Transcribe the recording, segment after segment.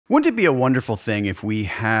Wouldn't it be a wonderful thing if we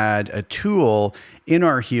had a tool in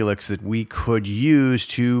our Helix that we could use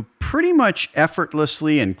to pretty much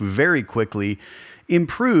effortlessly and very quickly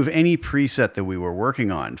improve any preset that we were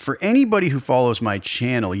working on? For anybody who follows my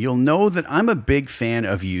channel, you'll know that I'm a big fan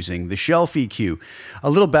of using the shelf EQ. A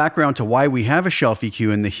little background to why we have a shelf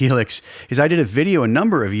EQ in the Helix is I did a video a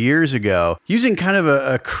number of years ago using kind of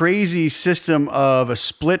a crazy system of a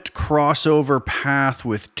split crossover path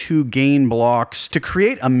with 2 gain blocks to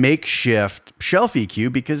create a makeshift shelf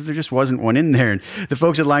EQ because there just wasn't one in there. And the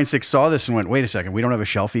folks at Line 6 saw this and went, wait a second, we don't have a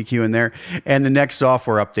shelf EQ in there. And the next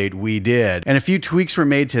software update we did. And a few tweaks were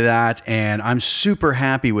made to that, and I'm super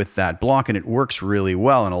happy with that block, and it works really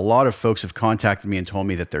well. And a lot of folks have contacted me and told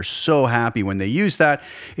me that they're so happy when they use that.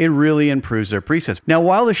 It really improves their presets. Now,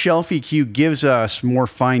 while the shelf EQ gives us more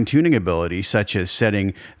fine-tuning ability, such as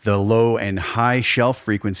setting the low and high shelf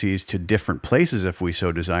frequencies to different places if we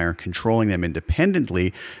so desire, controlling them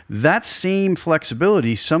independently, that same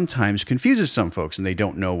flexibility sometimes confuses some folks and they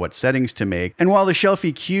don't know what settings to make. And while the shelf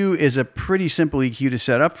EQ is a pretty simple EQ to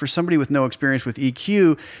set up, for somebody with no experience with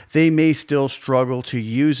EQ, they may still struggle to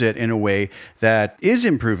use it in a way that is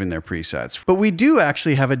improving their presets. But we do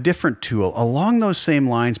actually have a different tool along those same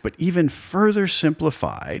lines, but even further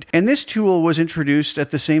simplified. And this tool was introduced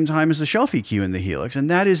at the same time as the shelf EQ in the Helix, and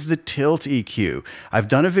that is the tilt EQ. I've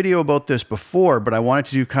done a video about this before, but I wanted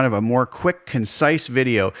to do kind of a more quick, concise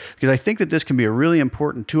video because I think that this can be a really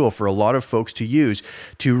important tool for a lot of folks to use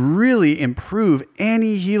to really improve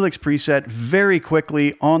any Helix preset very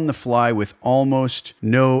quickly on the fly with almost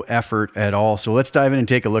no effort at all. So let's dive in and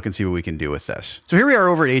take a look and see what we can do with this. So here we are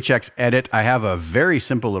over at HX Edit. I have a very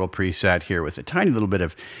simple little preset here with a tiny little bit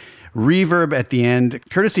of reverb at the end,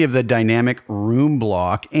 courtesy of the dynamic room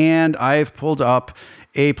block. And I've pulled up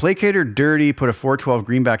a Placator Dirty, put a 412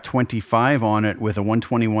 greenback 25 on it with a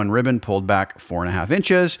 121 ribbon pulled back 4.5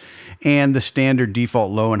 inches, and the standard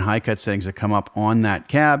default low and high cut settings that come up on that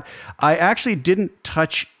cab. I actually didn't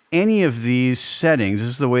touch any of these settings. This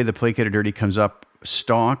is the way the Placator Dirty comes up,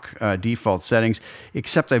 stock default settings,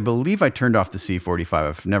 except I believe I turned off the C45.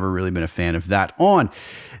 I've never really been a fan of that on.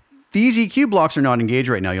 These EQ blocks are not engaged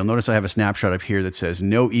right now. You'll notice I have a snapshot up here that says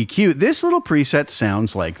no EQ. This little preset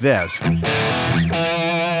sounds like this.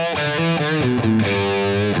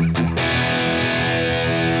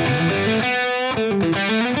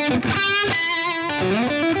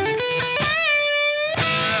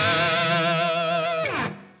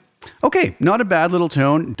 Okay, not a bad little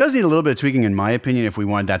tone. Does need a little bit of tweaking in my opinion if we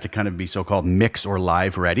wanted that to kind of be so-called mix or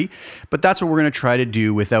live ready. But that's what we're going to try to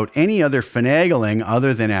do without any other finagling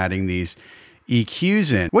other than adding these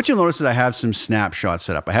EQs in. What you'll notice is I have some snapshots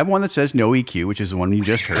set up. I have one that says no EQ, which is the one you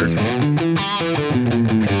just heard,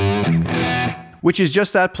 which is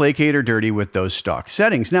just that Placator Dirty with those stock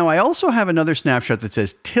settings. Now I also have another snapshot that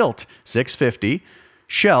says tilt 650,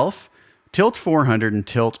 shelf, tilt 400, and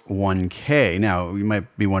tilt 1K. Now, you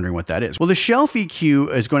might be wondering what that is. Well, the shelf EQ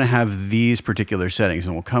is going to have these particular settings,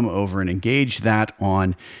 and we'll come over and engage that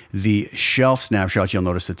on the shelf snapshot. You'll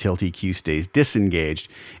notice the tilt EQ stays disengaged.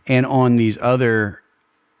 And on these other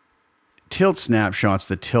tilt snapshots,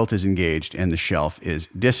 the tilt is engaged and the shelf is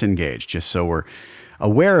disengaged, just so we're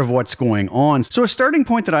aware of what's going on. So a starting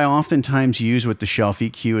point that I oftentimes use with the shelf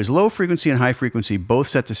EQ is low frequency and high frequency, both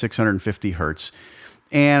set to 650 Hertz.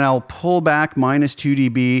 And I'll pull back minus 2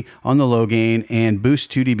 dB on the low gain and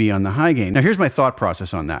boost 2 dB on the high gain. Now here's my thought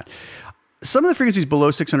process on that. Some of the frequencies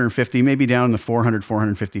below 650, maybe down in the 400,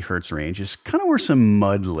 450 Hertz range is kind of where some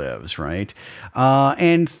mud lives, right?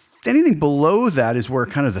 And anything below that is where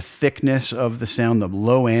kind of the thickness of the sound, the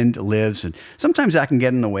low end lives. And sometimes that can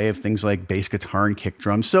get in the way of things like bass guitar and kick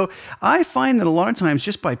drums. So I find that a lot of times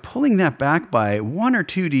just by pulling that back by 1 or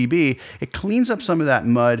 2 dB, it cleans up some of that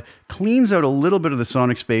mud, cleans out a little bit of the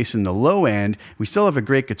sonic space in the low end. We still have a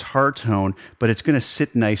great guitar tone, but it's going to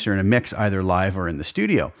sit nicer in a mix either live or in the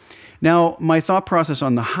studio. Now, my thought process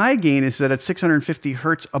on the high gain is that at 650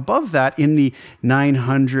 Hertz, above that in the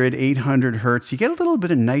 900, 800 Hertz, you get a little bit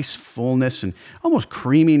of nice fullness and almost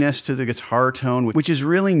creaminess to the guitar tone, which is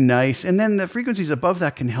really nice. And then the frequencies above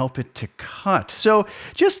that can help it to cut. So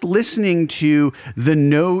just listening to the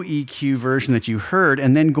no EQ version that you heard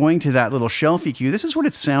and then going to that little shelf EQ, this is what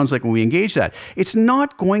it sounds like when we engage that. It's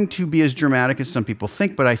not going to be as dramatic as some people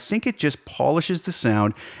think, but I think it just polishes the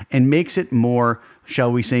sound and makes it more,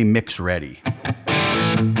 shall we say, mix ready.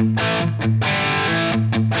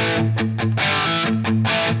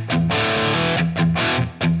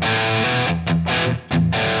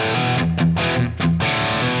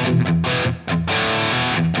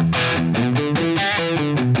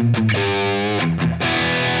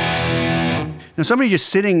 Now, somebody just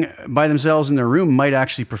sitting by themselves in their room might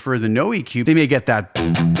actually prefer the no EQ. They may get that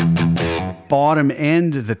bottom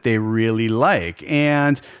end that they really like,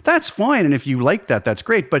 and that's fine. And if you like that, that's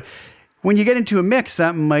great. But when you get into a mix,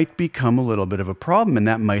 that might become a little bit of a problem, and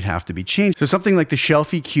that might have to be changed. So something like the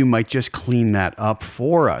shelf EQ might just clean that up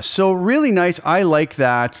for us. So really nice. I like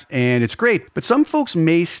that, and it's great. But some folks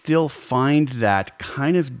may still find that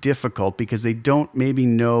kind of difficult because they don't maybe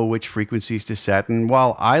know which frequencies to set. And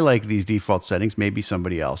while I like these default settings, maybe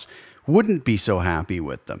somebody else wouldn't be so happy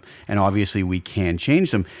with them. And obviously we can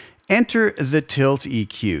change them. Enter the tilt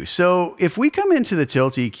EQ. So if we come into the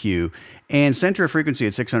tilt EQ and center a frequency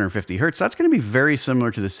at 650 Hertz, that's going to be very similar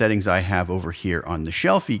to the settings I have over here on the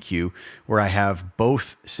shelf EQ, where I have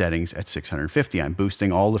both settings at 650. I'm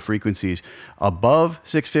boosting all the frequencies above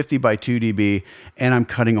 650 by 2 dB, and I'm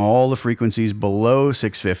cutting all the frequencies below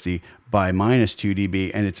 650 by minus 2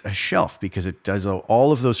 dB, and it's a shelf because it does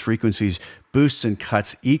all of those frequencies boosts and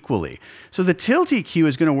cuts equally. So the tilt EQ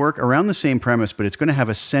is going to work around the same premise, but it's going to have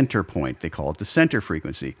a center point. They call it the center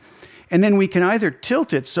frequency. And then we can either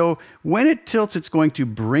tilt it, so when it tilts, it's going to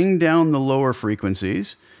bring down the lower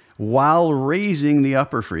frequencies while raising the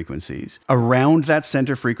upper frequencies around that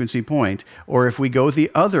center frequency point. Or if we go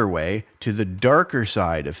the other way to the darker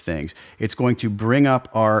side of things, it's going to bring up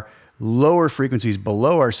our lower frequencies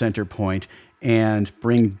below our center point and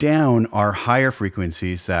bring down our higher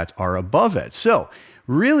frequencies that are above it. So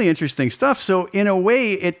really interesting stuff. So in a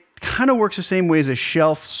way, it kind of works the same way as a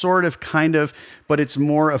shelf, sort of, kind of, but it's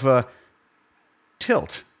more of a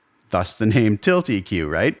tilt. Thus the name tilt EQ,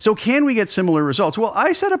 right? So can we get similar results? Well,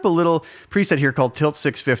 I set up a little preset here called Tilt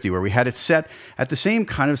 650, where we had it set at the same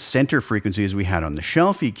kind of center frequency as we had on the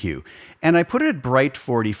shelf EQ. And I put it at bright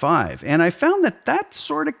 45. And I found that that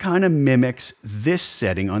sort of kind of mimics this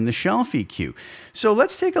setting on the shelf EQ. So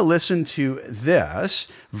let's take a listen to this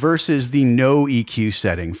versus the no EQ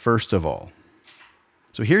setting, first of all.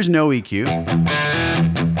 So here's no EQ.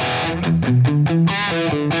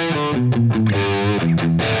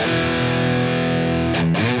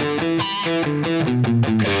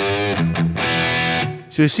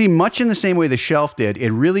 So you see, much in the same way the shelf did,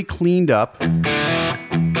 it really cleaned up.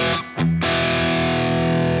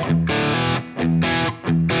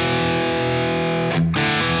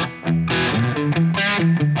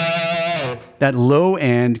 That low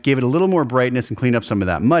end gave it a little more brightness and cleaned up some of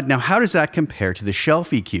that mud. Now, how does that compare to the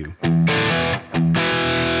shelf EQ?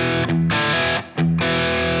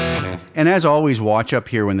 And as always, watch up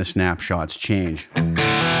here when the snapshots change.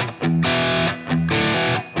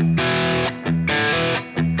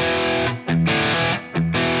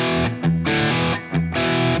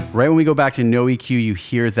 Right when we go back to no EQ, you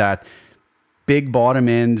hear that big bottom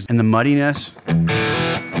end and the muddiness.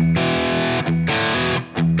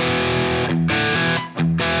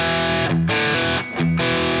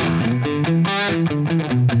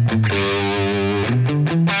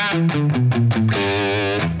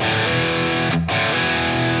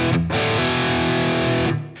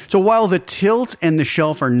 So while the tilt and the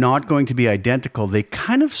shelf are not going to be identical, they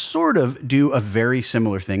kind of sort of do a very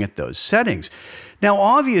similar thing at those settings. Now,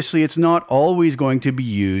 obviously, it's not always going to be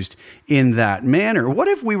used in that manner. What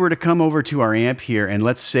if we were to come over to our amp here and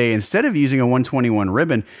let's say instead of using a 121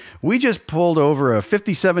 ribbon, we just pulled over a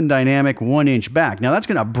 57 dynamic 1-inch back. Now that's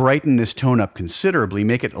going to brighten this tone up considerably,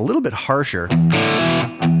 make it a little bit harsher.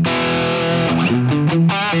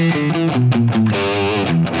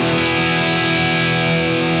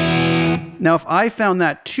 Now, if I found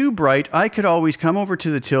that too bright, I could always come over to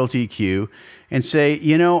the tilt EQ and say,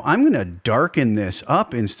 you know, I'm going to darken this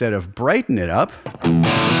up instead of brighten it up.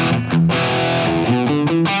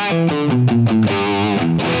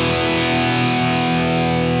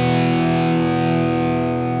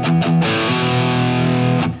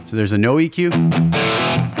 So there's a no EQ.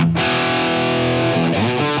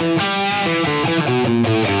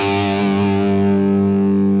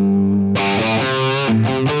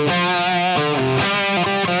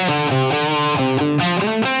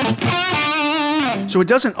 So it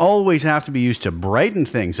doesn't always have to be used to brighten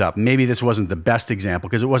things up. Maybe this wasn't the best example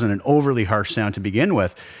because it wasn't an overly harsh sound to begin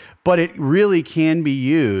with, but it really can be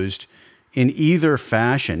used in either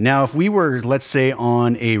fashion. Now, if we were, let's say,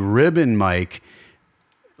 on a ribbon mic,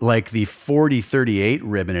 like the 4038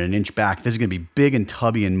 ribbon at 1-inch back, this is going to be big and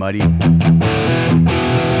tubby and muddy.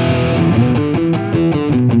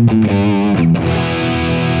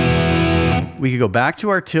 We could go back to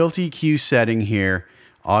our tilt EQ setting here.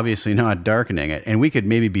 Obviously not darkening it, and we could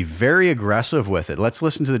maybe be very aggressive with it. Let's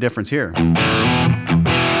listen to the difference here. Compared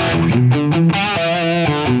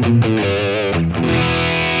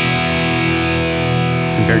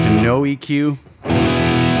to no EQ.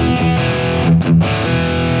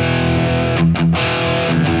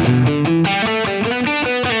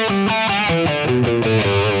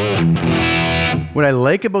 What I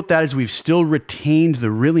like about that is we've still retained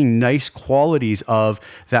the really nice qualities of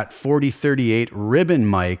that 4038 ribbon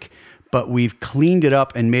mic, but we've cleaned it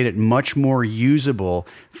up and made it much more usable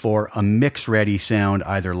for a mix-ready sound,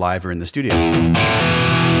 either live or in the studio.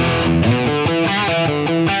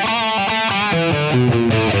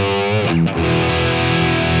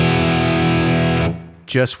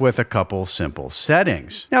 Just with a couple simple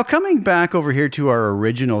settings. Now, coming back over here to our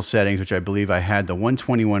original settings, which I believe I had the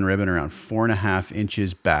 121 ribbon around 4.5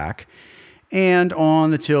 inches back, and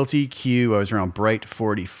on the tilt EQ, I was around bright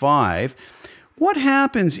 45. What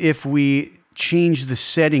happens if we change the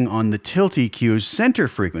setting on the tilt EQ's center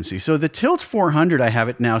frequency? So the tilt 400, I have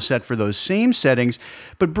it now set for those same settings,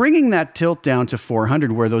 but bringing that tilt down to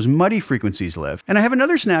 400 where those muddy frequencies live. And I have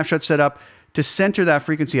another snapshot set up to center that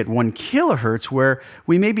frequency at 1 kilohertz, where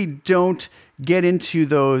we maybe don't get into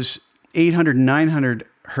those 800, 900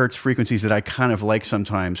 hertz frequencies that I kind of like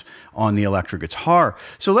sometimes on the electric guitar.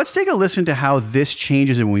 So let's take a listen to how this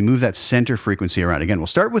changes when we move that center frequency around. Again, we'll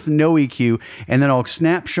start with no EQ, and then I'll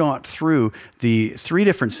snapshot through the 3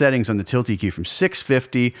 different settings on the tilt EQ from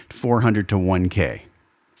 650 to 400 to 1K.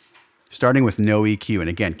 Starting with no EQ, and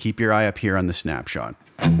again, keep your eye up here on the snapshot.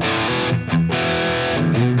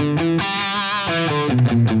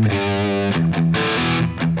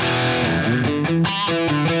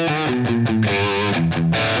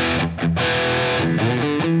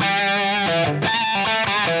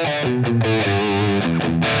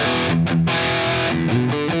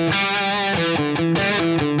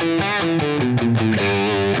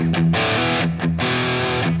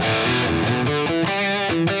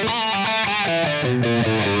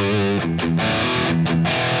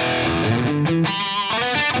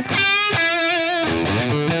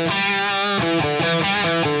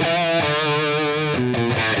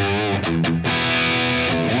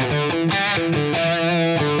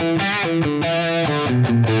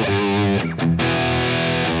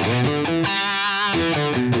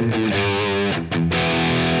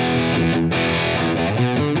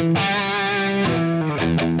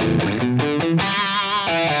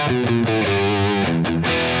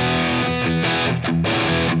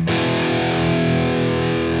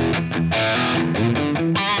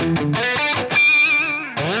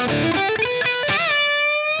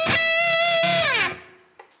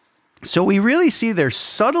 So we really see there's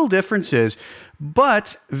subtle differences,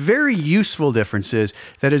 but very useful differences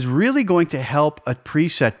that is really going to help a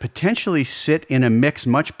preset potentially sit in a mix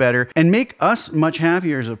much better and make us much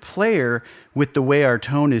happier as a player with the way our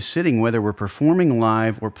tone is sitting, whether we're performing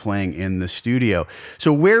live or playing in the studio.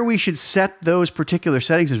 So where we should set those particular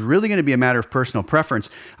settings is really going to be a matter of personal preference.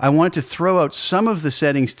 I wanted to throw out some of the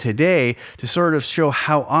settings today to sort of show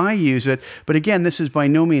how I use it. But again, this is by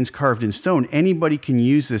no means carved in stone. Anybody can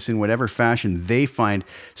use this in whatever fashion they find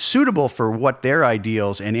suitable for what their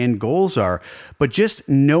ideals and end goals are. But just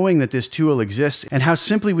knowing that this tool exists and how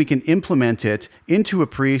simply we can implement it into a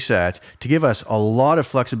preset to give us a lot of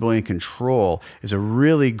flexibility and control is a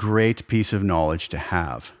really great piece of knowledge to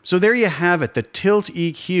have. So there you have it, the Tilt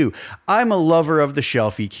EQ. I'm a lover of the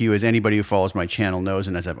shelf EQ, as anybody who follows my channel knows,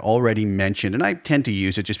 and as I've already mentioned, and I tend to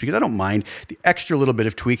use it just because I don't mind the extra little bit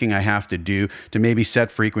of tweaking I have to do to maybe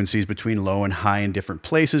set frequencies between low and high in different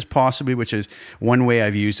places, possibly, which is one way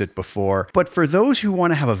I've used it before. But for those who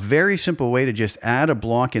want to have a very simple way to just add a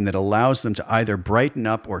block in that allows them to either brighten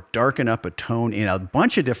up or darken up a tone in a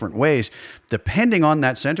bunch of different ways, depending on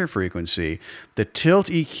that center frequency, the Tilt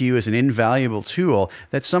EQ is an invaluable tool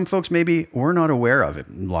that some folks maybe were not aware of. A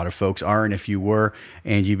lot of folks are, and if you were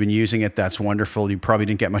and you've been using it, that's wonderful. You probably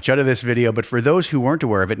didn't get much out of this video, but for those who weren't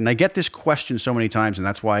aware of it, and I get this question so many times, and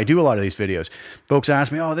that's why I do a lot of these videos. Folks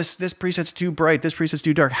ask me, oh, this preset's too bright, this preset's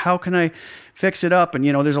too dark. How can I fix it up? And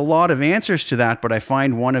you know, there's a lot of answers to that, but I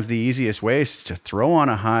find one of the easiest ways to throw on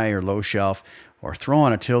a high or low shelf or throw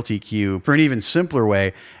on a Tilt EQ for an even simpler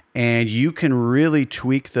way, and you can really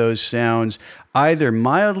tweak those sounds either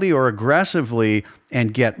mildly or aggressively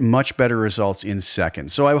and get much better results in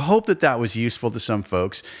seconds. So I hope that that was useful to some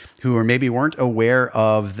folks who are maybe weren't aware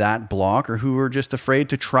of that block or who were just afraid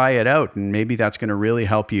to try it out. And maybe that's going to really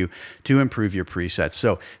help you to improve your presets.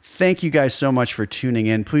 So thank you guys so much for tuning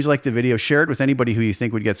in. Please like the video, share it with anybody who you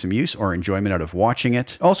think would get some use or enjoyment out of watching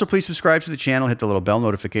it. Also, please subscribe to the channel, hit the little bell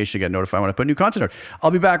notification to get notified when I put new content out.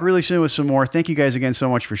 I'll be back really soon with some more. Thank you guys again so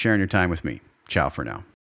much for sharing your time with me. Ciao for now.